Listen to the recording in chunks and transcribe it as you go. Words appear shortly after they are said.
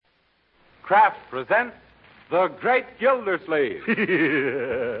Kraft presents The Great Gildersleeve.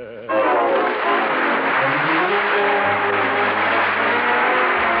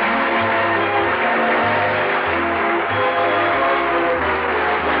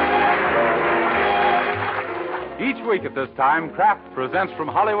 Each week at this time, Kraft presents from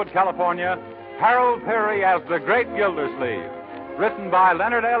Hollywood, California, Harold Peary as The Great Gildersleeve, written by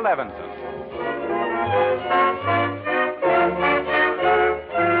Leonard L. Levinson.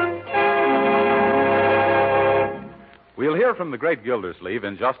 We'll hear from the Great Gildersleeve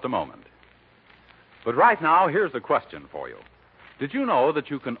in just a moment. But right now, here's a question for you. Did you know that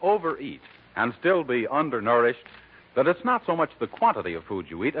you can overeat and still be undernourished? That it's not so much the quantity of food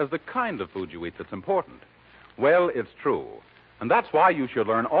you eat as the kind of food you eat that's important? Well, it's true. And that's why you should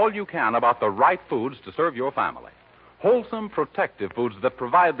learn all you can about the right foods to serve your family. Wholesome, protective foods that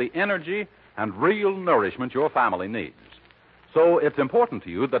provide the energy and real nourishment your family needs. So it's important to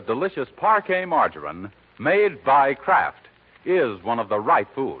you that delicious Parquet margarine made by Kraft is one of the right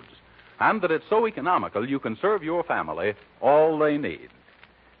foods, and that it's so economical you can serve your family all they need.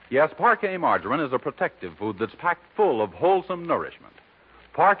 Yes, Parquet margarine is a protective food that's packed full of wholesome nourishment.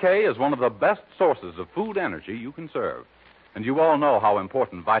 Parquet is one of the best sources of food energy you can serve. And you all know how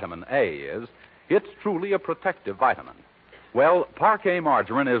important vitamin A is. It's truly a protective vitamin. Well, Parquet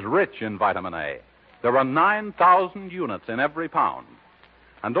margarine is rich in vitamin A. There are 9,000 units in every pound.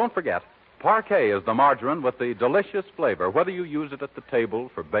 And don't forget, Parquet is the margarine with the delicious flavor, whether you use it at the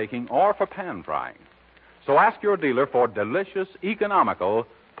table for baking or for pan frying. So ask your dealer for delicious, economical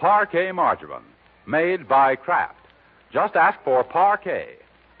Parquet margarine made by Kraft. Just ask for Parquet,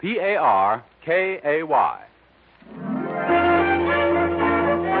 P-A-R-K-A-Y.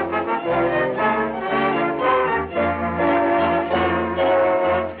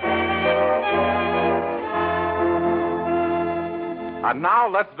 And now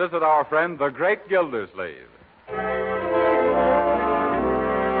let's visit our friend, the Great Gildersleeve.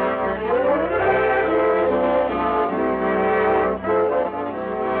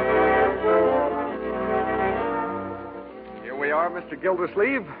 Here we are, Mr.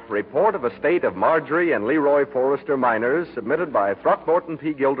 Gildersleeve. Report of estate of Marjorie and Leroy Forrester miners submitted by Throckmorton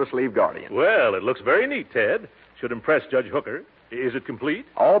P. Gildersleeve, Guardian. Well, it looks very neat, Ted. Should impress Judge Hooker. Is it complete?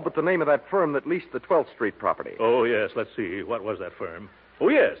 All but the name of that firm that leased the 12th Street property. Oh, yes. Let's see. What was that firm? Oh,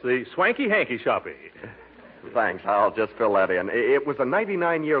 yes, the Swanky Hanky Shoppy. Thanks. I'll just fill that in. It was a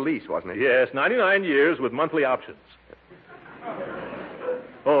 99-year lease, wasn't it? Yes, 99 years with monthly options.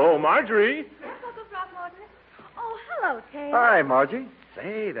 Oh, Marjorie. Yes, Uncle Throckmorton. Oh, hello, Ted. Hi, Margie.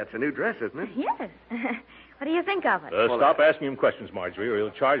 Say, that's a new dress, isn't it? Yes. What do you think of it? Stop asking him questions, Marjorie, or he'll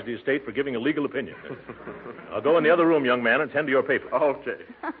charge the estate for giving a legal opinion. I'll go in the other room, young man, and tend to your papers. Okay.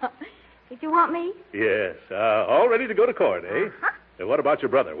 Did you want me? Yes. All ready to go to court, eh? Uh-huh. What about your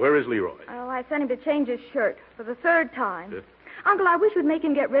brother? Where is Leroy? Oh, I sent him to change his shirt for the third time. Uncle, I wish we'd make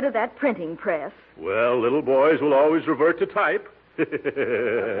him get rid of that printing press. Well, little boys will always revert to type.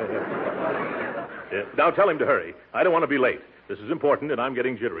 Now tell him to hurry. I don't want to be late. This is important, and I'm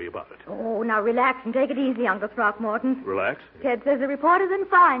getting jittery about it. Oh, now relax and take it easy, Uncle Throckmorton. Relax? Ted says the report is in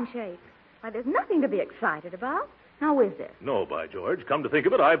fine shape. Why, there's nothing to be excited about. Now, is there? No, by George. Come to think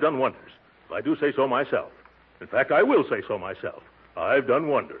of it, I've done wonders. If I do say so myself. In fact, I will say so myself. I've done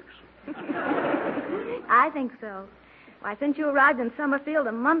wonders. I think so. Why, since you arrived in Summerfield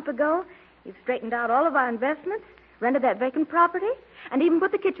a month ago, you've straightened out all of our investments, rented that vacant property, and even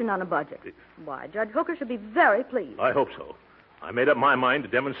put the kitchen on a budget. Why, Judge Hooker should be very pleased. I hope so. I made up my mind to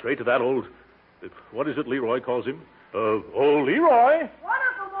demonstrate to that old... What is it Leroy calls him? Old Leroy? What,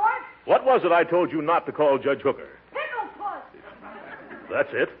 Uncle Mort? What was it I told you not to call Judge Hooker? Pickle Puss.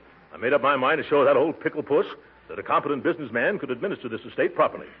 That's it. I made up my mind to show that old pickle puss that a competent businessman could administer this estate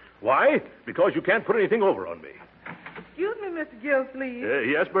properly. Why? Because you can't put anything over on me. Excuse me, Mr. Gildersleeve.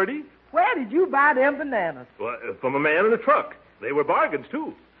 Yes, Bertie? Where did you buy them bananas? Well, from a man in a truck. They were bargains,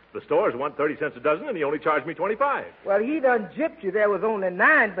 too. The stores want 30 cents a dozen, and he only charged me 25. Well, he done gypped you. There was only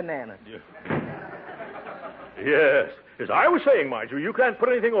 9 bananas. Yes. As I was saying, Marjorie, you can't put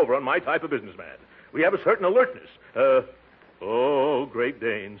anything over on my type of businessman. We have a certain alertness. Great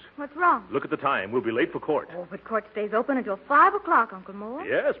Danes. What's wrong? Look at the time. We'll be late for court. Oh, but court stays open until 5 o'clock, Uncle Mort.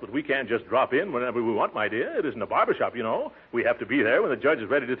 Yes, but we can't just drop in whenever we want, my dear. It isn't a barber shop, you know. We have to be there when the judge is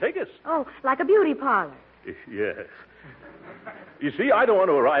ready to take us. Oh, like a beauty parlor. Yes. You see, I don't want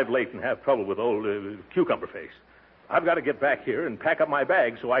to arrive late and have trouble with old Cucumber Face. I've got to get back here and pack up my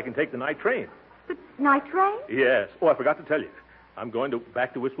bag so I can take the night train. The night train? Yes. Oh, I forgot to tell you. I'm going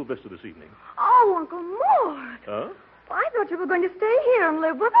back to Wistful Vista this evening. Oh, Uncle Mort. Huh? I thought you were going to stay here and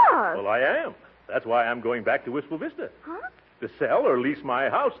live with us. Well, I am. That's why I'm going back to Wistful Vista. Huh? To sell or lease my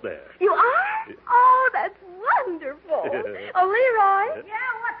house there. You are? Oh, that's wonderful. Oh, Leroy.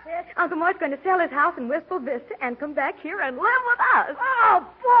 Yeah, what's this? Uncle Mort's going to sell his house in Wistful Vista and come back here and live with us. Oh,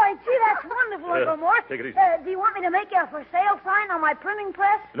 boy, gee, that's wonderful, Uncle Mort. Take it easy. Do you want me to make you a for sale sign on my printing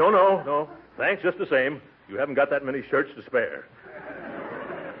press? No. Thanks, just the same. You haven't got that many shirts to spare.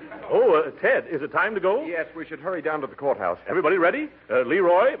 Oh, Ted, is it time to go? Yes, we should hurry down to the courthouse. Everybody ready?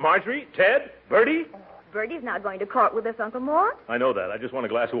 Leroy, Marjorie, Ted, Bertie? Bertie's not going to court with us, Uncle Mort. I know that. I just want a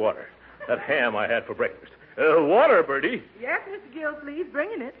glass of water. That ham I had for breakfast. Water, Bertie. Yes, Mr. Gildersleeve,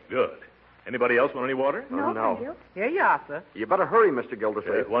 bringing it. Good. Anybody else want any water? No, no. thank you. Here you are, sir. You better hurry, Mr.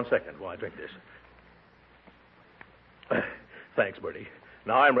 Gildersleeve. 1 second while I drink this. Thanks, Bertie.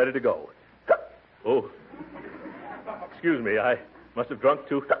 Now I'm ready to go. Oh, excuse me. I must have drunk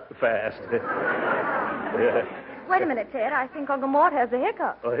too fast. Wait a minute, Ted. I think Uncle Mort has the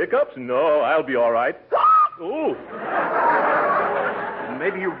hiccups. Hiccups? No, I'll be all right. Oh,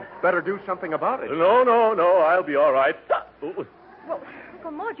 Maybe you better do something about it. no, I'll be all right. Oh. Well,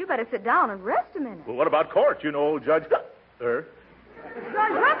 Uncle Mort, you better sit down and rest a minute. Well, what about court? You know, old Judge... Judge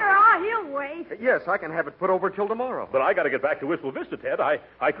Hooker, he'll wait. Yes, I can have it put over till tomorrow. But I got to get back to Wistful Vista, Ted. I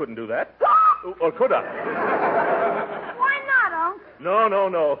couldn't do that. Or could I? Why not, Unc?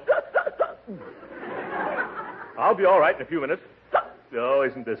 No. I'll be all right in a few minutes. Oh,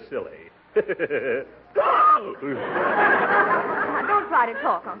 isn't this silly? Now, don't try to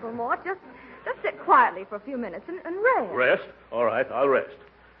talk, Uncle Mort. Just sit quietly for a few minutes and rest. Rest? All right, I'll rest.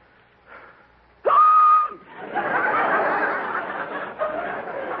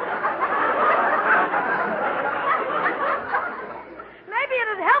 Maybe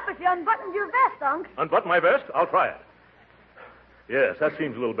it'd help if you unbuttoned your vest, Unc. Unbutton my vest? I'll try it. Yes, that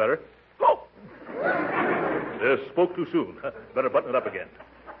seems a little better. Oh! Spoke too soon. Better button it up again.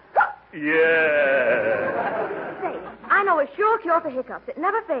 Yeah. Say, I know a sure cure for hiccups. It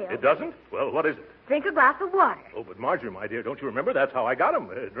never fails. It doesn't? Well, what is it? Drink a glass of water. Oh, but Marjorie, my dear, don't you remember? That's how I got him,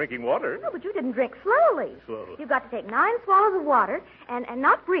 drinking water. No, but you didn't drink slowly. Slow. You've got to take 9 swallows of water and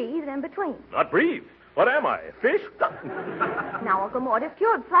not breathe in between. Not breathe. What am I, a fish? Now, Uncle Mort, it's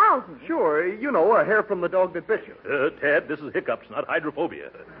cured thousands. Sure, you know, a hair from the dog that bit you. Ted, this is hiccups, not hydrophobia.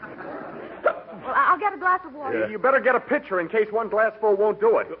 Well, I'll get a glass of water. You better get a pitcher in case one glassful won't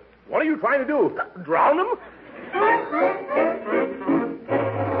do it. What are you trying to do? Drown him?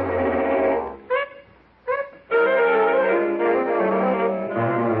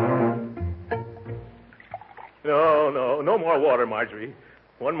 No more water, Marjorie.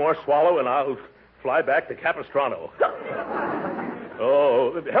 One more swallow and I'll fly back to Capistrano.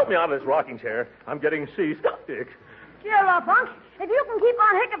 Oh, help me out of this rocking chair. I'm getting seasick. Cheer up, Unc. If you can keep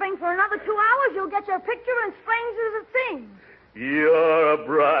on hiccuping for another 2 hours, you'll get your picture in Strange as It Seems. You're a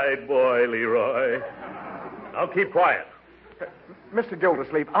bright boy, Leroy. Now keep quiet. Mr.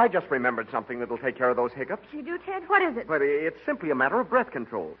 Gildersleeve, I just remembered something that'll take care of those hiccups. You do, Ted? What is it? But it's simply a matter of breath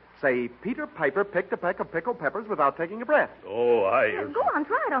control. Say, Peter Piper picked a peck of pickled peppers without taking a breath. Oh, Go on,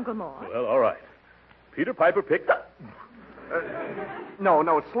 try it, Uncle Mort. Well, all right. Peter Piper picked...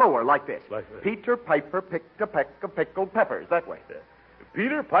 No, slower, like this. Like this. Peter Piper picked a peck of pickled peppers. That way.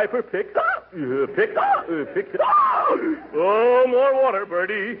 Peter Piper picked... Oh, more water,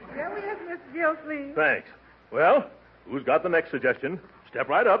 Bertie. Here we is, Mr. Gildersleeve. Thanks. Well, who's got the next suggestion? Step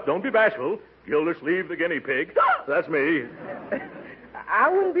right up. Don't be bashful. Gildersleeve the guinea pig. That's me. I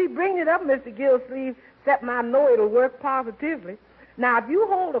wouldn't be bringing it up, Mr. Gildersleeve, except I know it'll work positively. Now, if you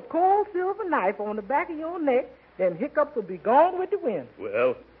hold a cold silver knife on the back of your neck, then hiccups will be gone with the wind.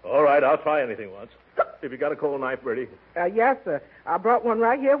 Well, all right. I'll try anything once. If you got a cold knife, Bertie. Yes, sir. I brought one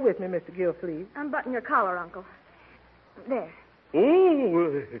right here with me, Mr. Gildersleeve. Unbutton your collar, Uncle. There.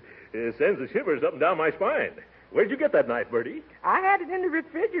 Ooh, it sends the shivers up and down my spine. Where'd you get that knife, Bertie? I had it in the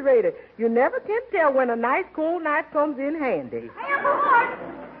refrigerator. You never can tell when a nice cold knife comes in handy. Hey, Uncle Mort.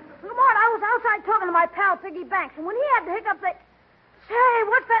 Uncle Mort, I was outside talking to my pal, Piggy Banks, and when he had the hiccups, Say,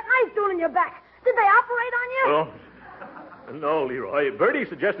 what's that knife doing in your back? Did they operate on you? Oh, no, Leroy. Bertie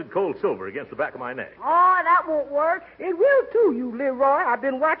suggested cold silver against the back of my neck. Oh, that won't work. It will, too, you Leroy. I've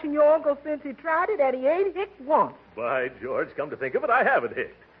been watching your uncle since he tried it, and he ain't hicked once. By George, come to think of it, I haven't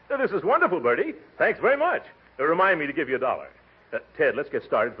hicked. This is wonderful, Bertie. Thanks very much. Remind me to give you $1. Ted, let's get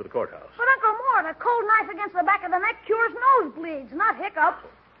started for the courthouse. But, Uncle Mort, a cold knife against the back of the neck cures nosebleeds, not hiccups.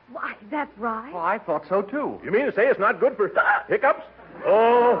 Why, that's right. Oh, I thought so, too. You mean to say it's not good for hiccups?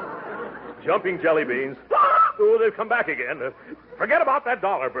 Oh, jumping jelly beans. Oh, they've come back again. Forget about that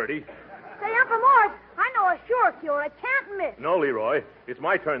 $1, Bertie. Say, Uncle Mort, I know a sure cure. It can't miss. No, Leroy. It's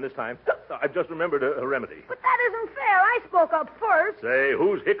my turn this time. I've just remembered a remedy. But that isn't fair. I spoke up first. Say,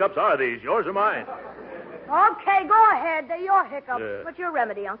 whose hiccups are these, yours or mine? Okay, go ahead. They're your hiccups. What's your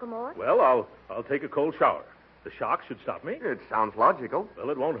remedy, Uncle Mort? Well, I'll take a cold shower. The shock should stop me. It sounds logical. Well,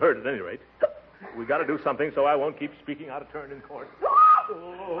 it won't hurt at any rate. We got to do something so I won't keep speaking out of turn in court.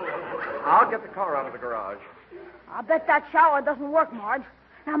 I'll get the car out of the garage. I bet that shower doesn't work, Marge.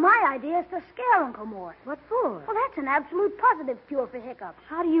 Now, my idea is to scare Uncle Mort. What for? Well, that's an absolute positive cure for hiccups.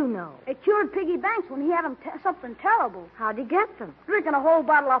 How do you know? It cured Piggy Banks when he had something terrible. How'd he get them? Drinking a whole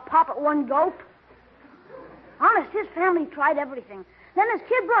bottle of pop at one gulp. Honest, his family tried everything. Then his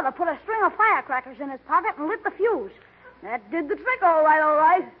kid brother put a string of firecrackers in his pocket and lit the fuse. That did the trick, all right, all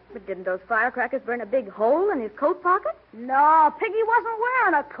right. But didn't those firecrackers burn a big hole in his coat pocket? No, Piggy wasn't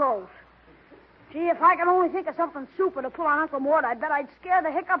wearing a coat. Gee, if I could only think of something super to pull on Uncle Mort, I bet I'd scare the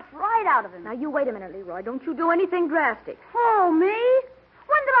hiccups right out of him. Now, you wait a minute, Leroy. Don't you do anything drastic. Oh, me?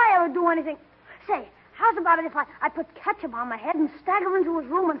 When did I ever do anything? Say, how's about it if I put ketchup on my head and stagger into his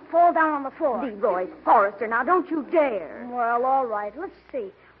room and fall down on the floor? Leroy Forrester, now don't you dare. Well, all right. Let's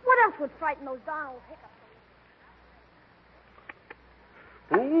see. What else would frighten those darn old hiccups?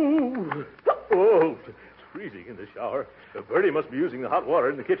 Ooh. Oh, it's freezing in the shower. Bertie must be using the hot water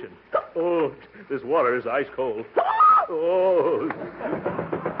in the kitchen. Oh, this water is ice cold. Oh. Uncle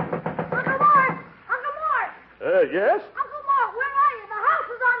Mort! Uncle Mort! Yes? Uncle Mort, where are you? The house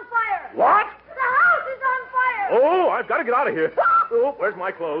is on fire! What? The house is on fire! Oh, I've got to get out of here. Oh, where's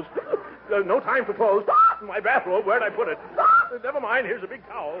my clothes? There's no time for clothes. My bathrobe, where'd I put it? Never mind, here's a big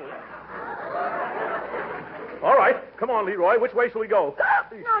towel. All right, come on, Leroy. Which way shall we go?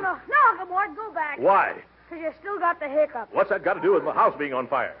 No, Uncle Mort, go back. Why? Because you still got the hiccups. What's that got to do with my house being on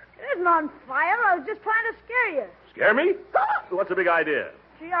fire? It isn't on fire. I was just trying to scare you. Scare me? What's the big idea?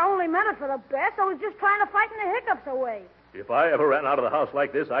 Gee, I only meant it for the best. I was just trying to frighten the hiccups away. If I ever ran out of the house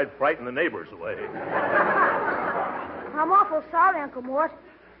like this, I'd frighten the neighbors away. I'm awful sorry, Uncle Mort.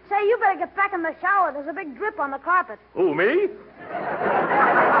 Say, you better get back in the shower. There's a big drip on the carpet. Who, me?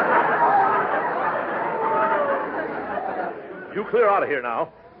 You clear out of here now.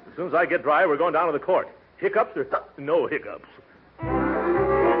 As soon as I get dry, we're going down to the court. Hiccups or no hiccups.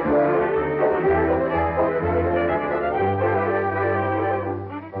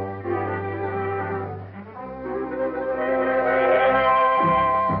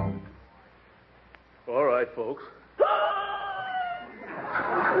 All right, folks.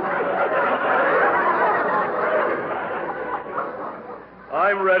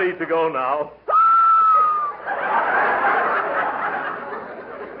 I'm ready to go now.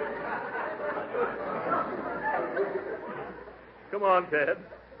 Come on, Ted.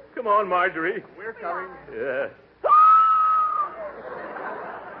 Come on, Marjorie. We're coming. Yeah.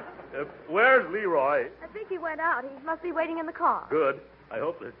 Where's Leroy? I think he went out. He must be waiting in the car. Good. I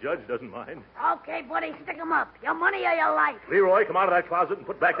hope the judge doesn't mind. Okay, buddy, stick 'em up. Your money or your life. Leroy, come out of that closet and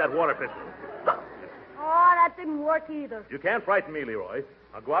put back that water pistol. Oh, that didn't work either. You can't frighten me, Leroy.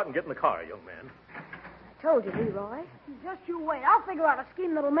 I'll go out and get in the car, young man. I told you, Leroy. Just you wait. I'll figure out a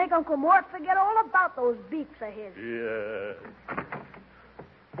scheme that'll make Uncle Mort forget all about those beeps of his. Yeah.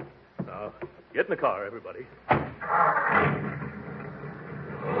 Now, get in the car, everybody.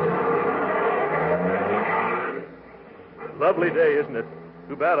 Lovely day, isn't it?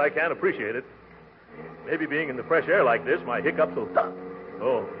 Too bad I can't appreciate it. Maybe being in the fresh air like this, my hiccups will...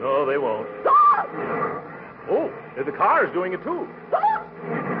 Oh, no, they won't. Oh, the car's doing it, too.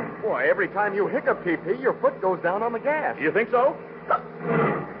 Boy, every time you hiccup, P.P., your foot goes down on the gas. You think so?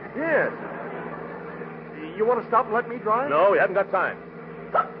 Yes. You want to stop and let me drive? No, we haven't got time.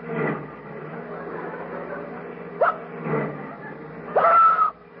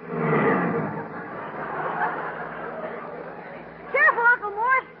 Careful, Uncle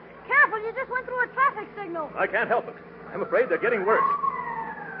Mort. Careful, you just went through a traffic signal. I can't help it. I'm afraid they're getting worse.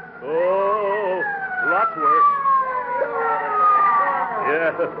 Oh, lots worse.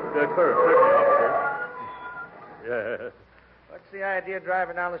 Yeah, the curve, certainly, officer. Yeah. What's the idea of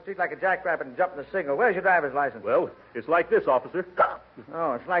driving down the street like a jackrabbit and jumping the signal? Where's your driver's license? Well, it's like this, officer.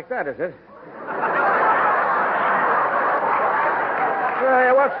 Oh, it's like that, is it?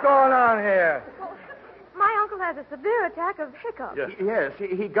 Hey, what's going on here? My uncle has a severe attack of hiccups. Yes. Yes,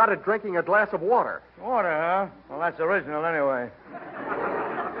 he got it drinking a glass of water. Water, huh? Well, that's original anyway.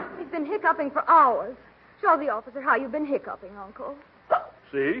 He's been hiccuping for hours. Show the officer how you've been hiccuping, Uncle.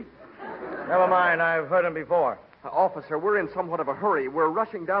 See? Never mind, I've heard him before. Officer, we're in somewhat of a hurry. We're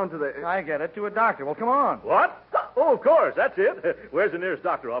rushing down to the... I get it, to a doctor. Well, come on. What? Oh, of course, that's it. Where's the nearest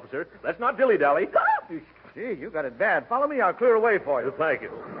doctor, officer? Let's not dilly-dally. Gee, you got it bad. Follow me, I'll clear a way for you. Thank you.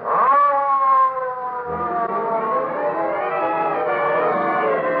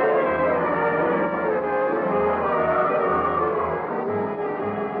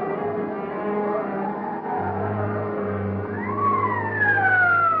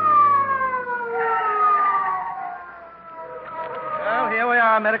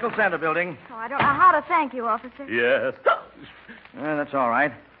 Medical Center building. Oh, I don't know how to thank you, officer. Yes. That's all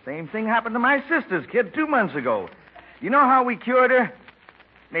right. Same thing happened to my sister's kid 2 months ago. You know how we cured her?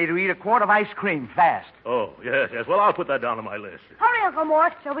 Made her eat a quart of ice cream fast. Oh, yes. Well, I'll put that down on my list. Hurry, Uncle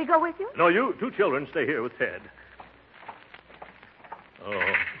Mort. Shall we go with you? No, you 2 children stay here with Ted.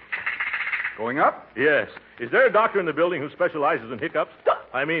 Oh. Going up? Yes. Is there a doctor in the building who specializes in hiccups?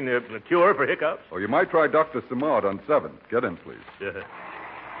 I mean, a cure for hiccups? Oh, you might try Dr. Simard on 7. Get in, please. Yeah.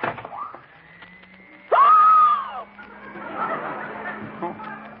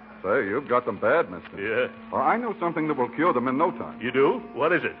 Say, you've got them bad, mister. Yeah. I know something that will cure them in no time. You do?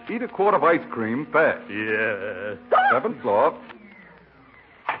 What is it? Eat a quart of ice cream fast. Yeah. 7th floor.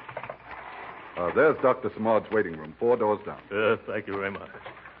 There's Dr. Simard's waiting room, 4 doors down. Thank you very much.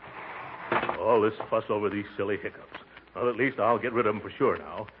 All this fuss over these silly hiccups. Well, at least I'll get rid of them for sure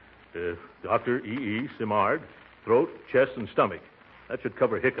now. Dr. E.E. Simard, throat, chest, and stomach. That should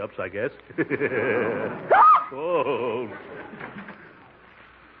cover hiccups, I guess. Oh.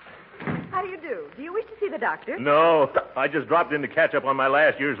 How do you do? Do you wish to see the doctor? No, I just dropped in to catch up on my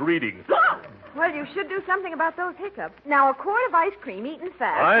last year's reading. Well, you should do something about those hiccups. Now, a quart of ice cream eaten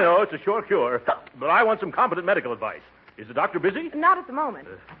fast. I know, it's a sure cure. But I want some competent medical advice. Is the doctor busy? Not at the moment.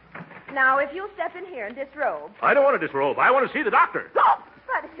 Now, if you'll step in here and disrobe. I don't want to disrobe. I want to see the doctor.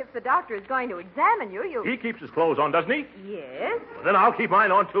 But if the doctor is going to examine you, you... He keeps his clothes on, doesn't he? Yes. Well, then I'll keep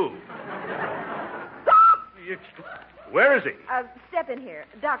mine on, too. Where is he? Step in here.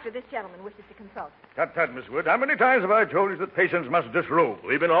 Doctor, this gentleman wishes to consult. Tut, Miss Wood. How many times have I told you that patients must disrobe?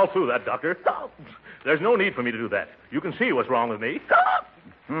 We've been all through that, Doctor. There's no need for me to do that. You can see what's wrong with me.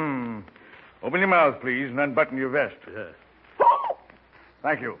 Open your mouth, please, and unbutton your vest.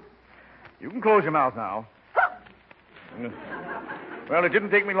 Thank you. You can close your mouth now. Well, it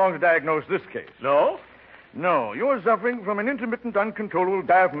didn't take me long to diagnose this case. No? No, you're suffering from an intermittent, uncontrollable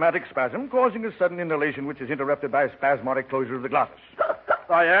diaphragmatic spasm causing a sudden inhalation which is interrupted by a spasmodic closure of the glottis.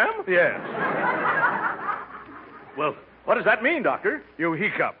 I am? Yes. Well, what does that mean, Doctor? You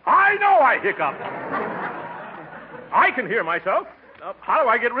hiccup. I know I hiccup. I can hear myself. How do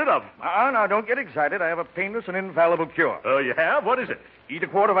I get rid of them? Now, don't get excited. I have a painless and infallible cure. Oh, you have? What is it? Eat a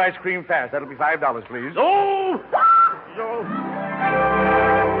quart of ice cream fast. That'll be $5, please. Oh!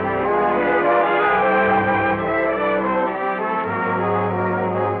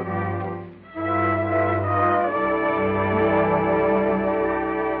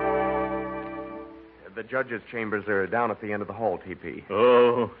 The judge's chambers are down at the end of the hall, T.P.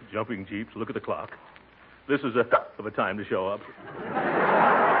 Oh, jumping jeeps. Look at the clock. This is of a time to show up.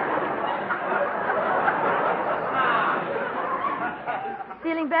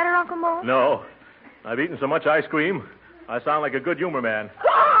 Feeling better, Uncle Mort? No. I've eaten so much ice cream, I sound like a good humor man.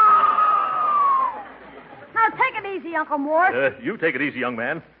 Now, take it easy, Uncle Mort. You take it easy, young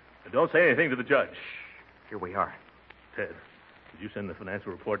man. Don't say anything to the judge. Here we are. Ted, did you send the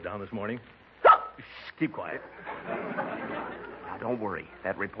financial report down this morning? Shh, keep quiet. Now, don't worry.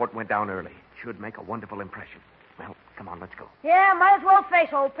 That report went down early. Should make a wonderful impression. Well, come on, let's go. Yeah, might as well face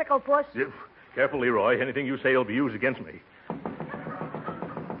old Pickle Puss. Careful, Leroy. Anything you say will be used against me.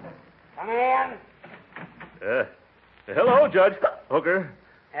 Come in. Hello, Judge Hooker.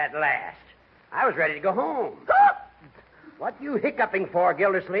 At last. I was ready to go home. What you hiccuping for,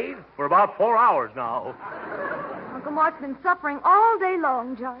 Gildersleeve? For about 4 hours now. Uncle Mort's been suffering all day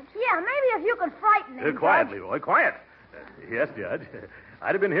long, Judge. Yeah, maybe if you could frighten him, Quiet, Judge. Leroy, quiet. Yes, Judge.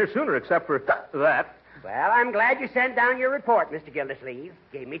 I'd have been here sooner except for that. Well, I'm glad you sent down your report, Mr. Gildersleeve.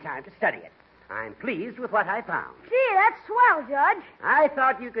 Gave me time to study it. I'm pleased with what I found. Gee, that's swell, Judge. I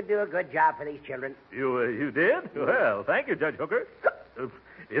thought you could do a good job for these children. You did? Well, thank you, Judge Hooker.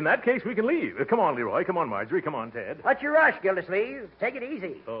 In that case, we can leave. Come on, Leroy. Come on, Marjorie. Come on, Ted. What's your rush, Gildersleave? Take it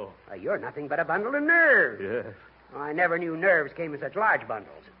easy. Oh. You're nothing but a bundle of nerves. Yes. I never knew nerves came in such large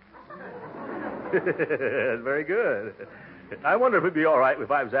bundles. Very good. I wonder if it'd be all right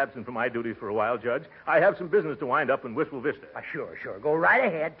if I was absent from my duties for a while, Judge. I have some business to wind up in Wistful Vista. Sure. Go right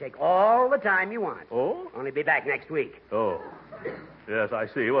ahead. Take all the time you want. Oh? Only be back next week. Oh. Yes, I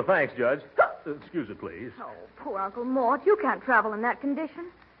see. Well, thanks, Judge. Excuse it, please. Oh, poor Uncle Mort. You can't travel in that condition.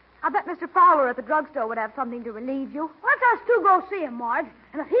 I bet Mr. Fowler at the drugstore would have something to relieve you. Let's us two go see him, Marge.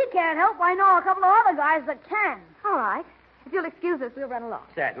 And if he can't help, I know a couple of other guys that can. All right. If you'll excuse us, we'll run along.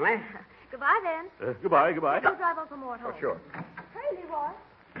 Certainly. Goodbye, then. Goodbye. You drive Uncle Mort home. Sure. Hey, Leroy.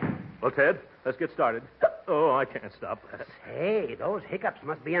 Well, Ted, let's get started. Oh, I can't stop that. Hey, those hiccups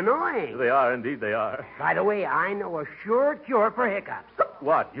must be annoying. They are, indeed they are. By the way, I know a sure cure for hiccups.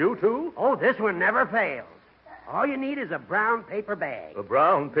 What, you too? Oh, this one never fails. All you need is a brown paper bag. A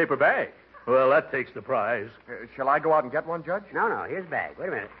brown paper bag? Well, that takes the prize. Shall I go out and get one, Judge? No, here's the bag. Wait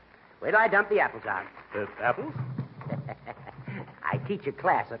a minute. Wait till I dump the apples out. Apples? I teach a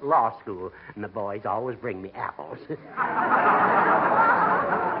class at law school, and the boys always bring me apples.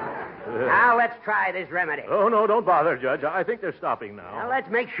 Now, let's try this remedy. Oh, no, don't bother, Judge. I think they're stopping now. Now, let's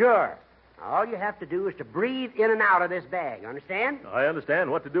make sure. All you have to do is to breathe in and out of this bag. Understand? I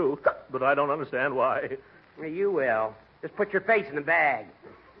understand what to do, but I don't understand why. Well, you will. Just put your face in the bag.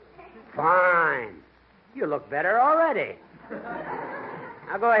 Fine. You look better already.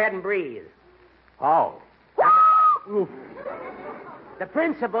 Now go ahead and breathe. Oh. The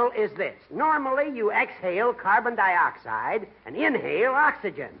principle is this. Normally, you exhale carbon dioxide and inhale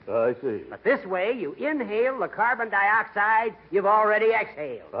oxygen. I see. But this way, you inhale the carbon dioxide you've already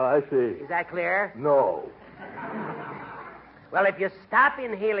exhaled. I see. Is that clear? No. Well, if you stop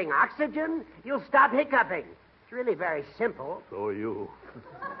inhaling oxygen, you'll stop hiccuping. It's really very simple. So are you.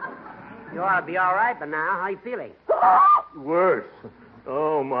 You ought to be all right by now. How are you feeling? Worse.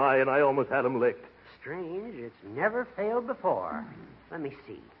 Oh, my, and I almost had him licked. Strange. It's never failed before. Let me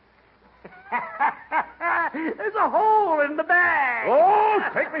see. There's a hole in the bag. Oh,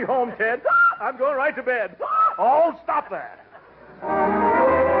 take me home, Ted. I'm going right to bed. Oh, stop that.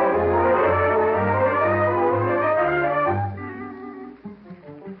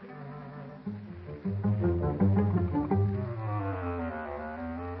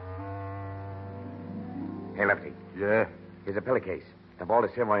 Hey, Lefty. Yeah? Here's a pillowcase. The vault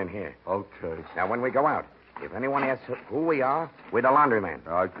is silver in here. Okay. Now, when we go out, if anyone asks who we are, we're the laundryman.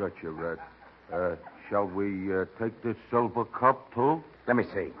 I got you, Red. Shall we take this silver cup, too? Let me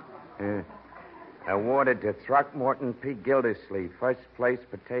see. Awarded to Throckmorton P. Gildersleeve. First place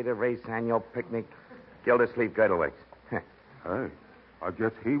potato race annual picnic. Gildersleeve Girdleworks. Hey, I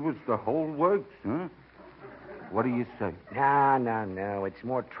guess he was the whole works, huh? What do you say? No. It's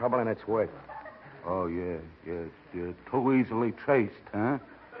more trouble than it's worth. Oh, yeah. It's too easily traced, huh?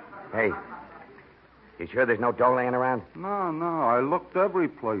 Hey, you sure there's no dough laying around? No. I looked every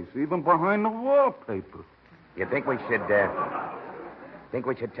place, even behind the wallpaper. You think we should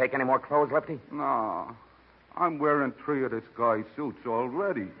take any more clothes, Lefty? No. I'm wearing 3 of this guy's suits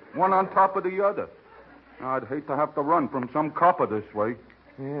already, one on top of the other. I'd hate to have to run from some copper this way.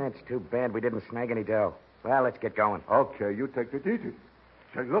 Yeah, it's too bad we didn't snag any dough. Well, let's get going. Okay, you take it easy.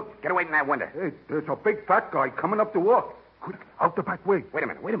 Say, look. Get away from that window. Hey, there's a big fat guy coming up the walk. Quick, out the back way. Wait a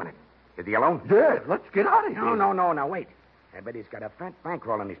minute. Is he alone? Yeah, let's get out of here. No, now wait. I bet he's got a fat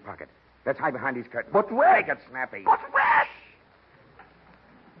bankroll in his pocket. Let's hide behind these curtains. But where? Make it snappy. But where?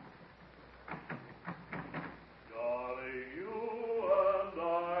 Darling, you and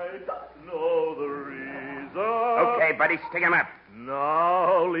I know the reason. Okay, buddy, stick him up.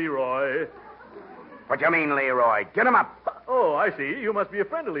 Now, Leroy. What do you mean, Leroy? Get him up. Oh, I see. You must be a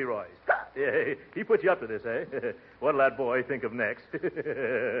friend of Leroy's. Yeah, he put you up to this, eh? What'll that boy think of next? I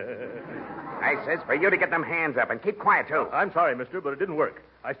says for you to get them hands up and keep quiet, too. I'm sorry, mister, but it didn't work.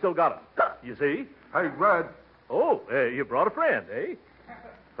 I still got him. You see? Hey, Red. Oh, you brought a friend, eh?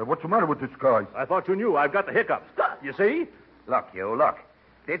 Hey, what's the matter with this guy? I thought you knew. I've got the hiccups. You see? Look.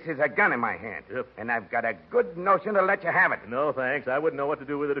 This is a gun in my hand. Yep. And I've got a good notion to let you have it. No, thanks. I wouldn't know what to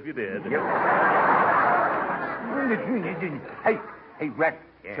do with it if you did. Hey, Red.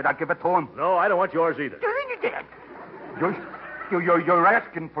 Yeah. Should I give it to him? No, I don't want yours either. You're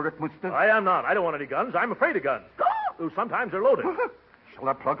asking for it, mister. I am not. I don't want any guns. I'm afraid of guns. Though sometimes they're loaded. Shall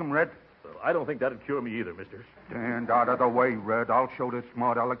I plug him, Red? Well, I don't think that'd cure me either, mister. Stand out of the way, Red. I'll show this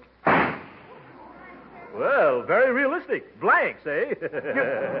smart aleck. Well, very realistic. Blanks, eh?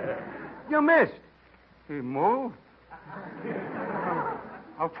 You missed. He moved.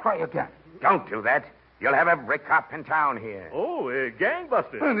 I'll try again. Don't do that. You'll have every cop in town here. Oh,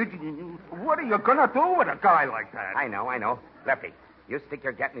 gangbuster. What are you going to do with a guy like that? I know. Lefty, you stick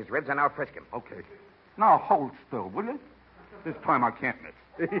your gat in his ribs and I'll frisk him. Okay. Now hold still, will you? This time I can't miss.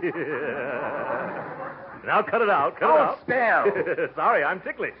 Now cut it out. Cut it out. Still. Sorry, I'm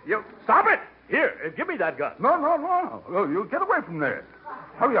ticklish. You... Stop it! Here, give me that gun. No. Oh, you get away from there.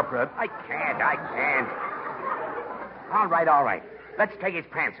 Hurry up, Red. I can't. All right. Let's take his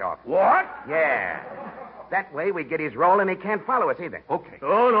pants off. What? Yeah. That way we get his roll and he can't follow us either. Okay.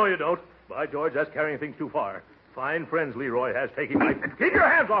 Oh, no, you don't. By George, that's carrying things too far. Fine friends Leroy has taking my... Keep your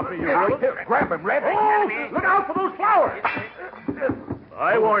hands off me, you villain. Here, grab him, Red. Oh, look out for those flowers.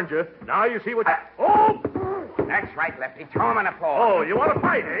 I warned you. Now you see what... Oh! That's right, Lefty. Throw him on the floor. Oh, you want to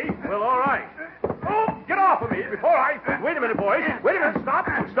fight, eh? Well, all right. Oh, get off of me before I... Wait a minute, boys. Wait a minute. Stop.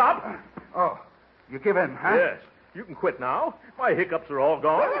 Oh, you give in, huh? Yes. You can quit now. My hiccups are all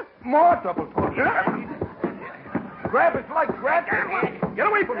gone. More double talk. Grab his legs, Red. Get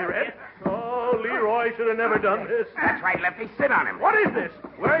away from me, Red. Oh, Oh, Leroy should have never done this. That's right, Lefty. Sit on him. What is this?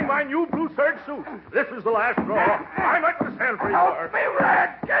 Wearing my new blue serge suit. This is the last straw. I'm at the stand for you. Help me, Red.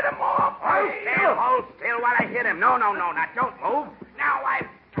 Get him off. Hold still while I hit him. No. Now, don't move. Now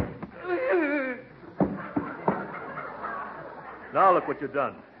Now look what you've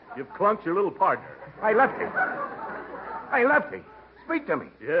done. You've clunked your little partner. Hey, Lefty. Speak to me.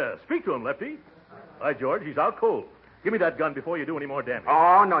 Yeah, speak to him, Lefty. Hi, George. He's out cold. Give me that gun before you do any more damage.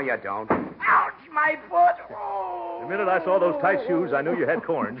 Oh, no, you don't. Ouch, my foot. Oh. The minute I saw those tight shoes, I knew you had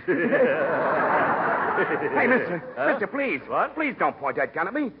corns. Hey, mister. Mister, please. What? Please don't point that gun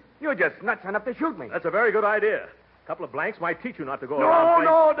at me. You're just nuts enough to shoot me. That's a very good idea. A couple of blanks might teach you not to go No, around.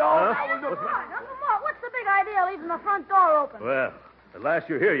 don't. Huh? Uncle Mort, what's the big idea of leaving the front door open? Well, at last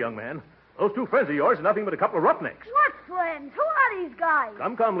you're here, young man. Those two friends of yours are nothing but a couple of roughnecks. What friends? Who are these guys?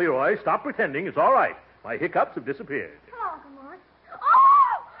 Come, Leroy. Stop pretending. It's all right. My hiccups have disappeared. Come on, Uncle Mort.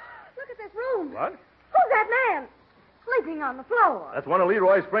 Oh! Look at this room. What? Who's that man? Sleeping on the floor. That's one of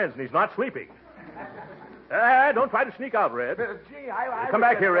Leroy's friends, and he's not sleeping. Don't try to sneak out, Red. Come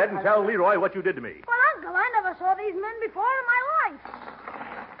back here, Red, and tell Leroy what you did to me. Well, Uncle, I never saw these men before in my life.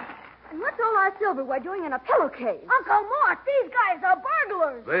 And what's all our silverware doing in a pillowcase? Uncle Mort, these guys are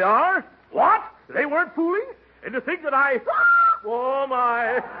burglars. They are? What? They weren't fooling? And to think that I... Oh,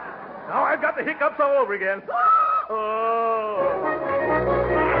 my. Now I've got the hiccups all over again. Oh.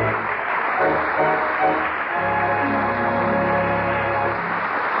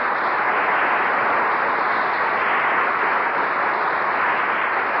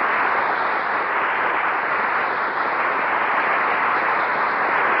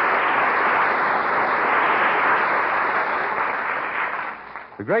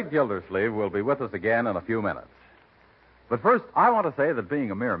 The great Gildersleeve will be with us again in a few minutes. But first, I want to say that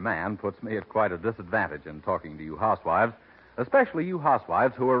being a mere man puts me at quite a disadvantage in talking to you housewives, especially you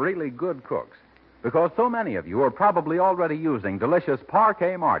housewives who are really good cooks, because so many of you are probably already using delicious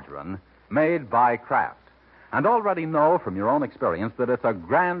Parquet margarine made by Kraft, and already know from your own experience that it's a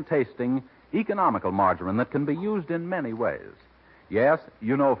grand-tasting, economical margarine that can be used in many ways. Yes,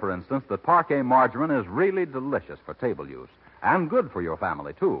 you know, for instance, that Parquet margarine is really delicious for table use, and good for your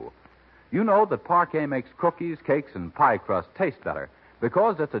family, too. You know that Parquet makes cookies, cakes, and pie crust taste better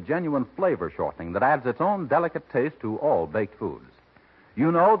because it's a genuine flavor shortening that adds its own delicate taste to all baked foods. You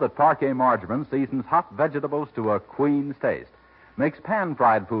know that Parquet margarine seasons hot vegetables to a queen's taste, makes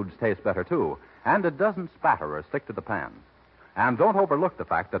pan-fried foods taste better, too, and it doesn't spatter or stick to the pan. And don't overlook the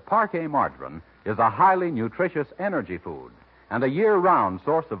fact that Parquet margarine is a highly nutritious energy food and a year-round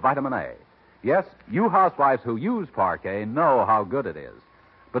source of vitamin A. Yes, you housewives who use Parquet know how good it is.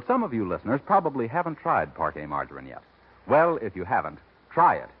 But some of you listeners probably haven't tried Parquet margarine yet. Well, if you haven't,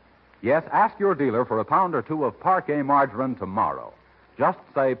 try it. Yes, ask your dealer for a pound or two of Parquet margarine tomorrow. Just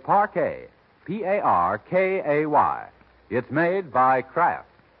say Parquet, Parkay. It's made by Kraft.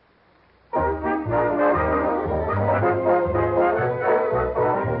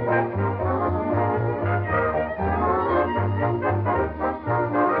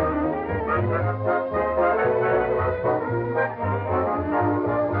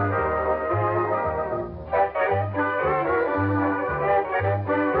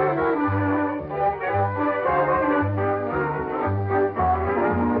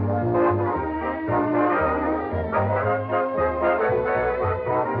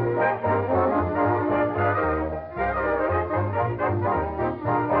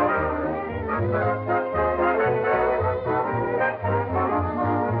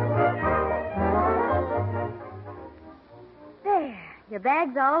 Your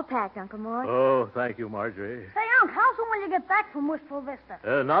bag's all packed, Uncle Mort. Oh, thank you, Marjorie. Hey, Unc, how soon will you get back from Wistful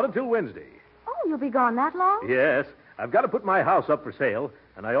Vista? Not until Wednesday. Oh, you'll be gone that long? Yes. I've got to put my house up for sale,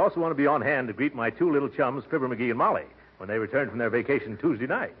 and I also want to be on hand to greet my two little chums, Fibber McGee and Molly, when they return from their vacation Tuesday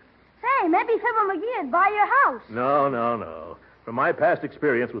night. Say, maybe Fibber McGee would buy your house. No. From my past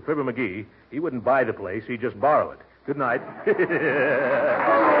experience with Fibber McGee, he wouldn't buy the place, he'd just borrow it. Good night.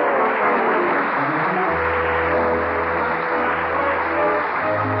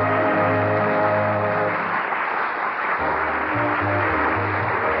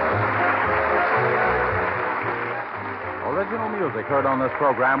 Original music heard on this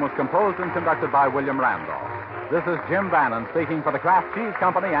program was composed and conducted by William Randolph. This is Jim Bannon speaking for the Kraft Cheese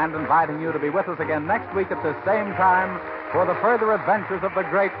Company and inviting you to be with us again next week at this same time for the further adventures of the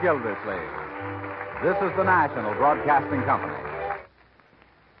great Gildersleeve. This is the National Broadcasting Company.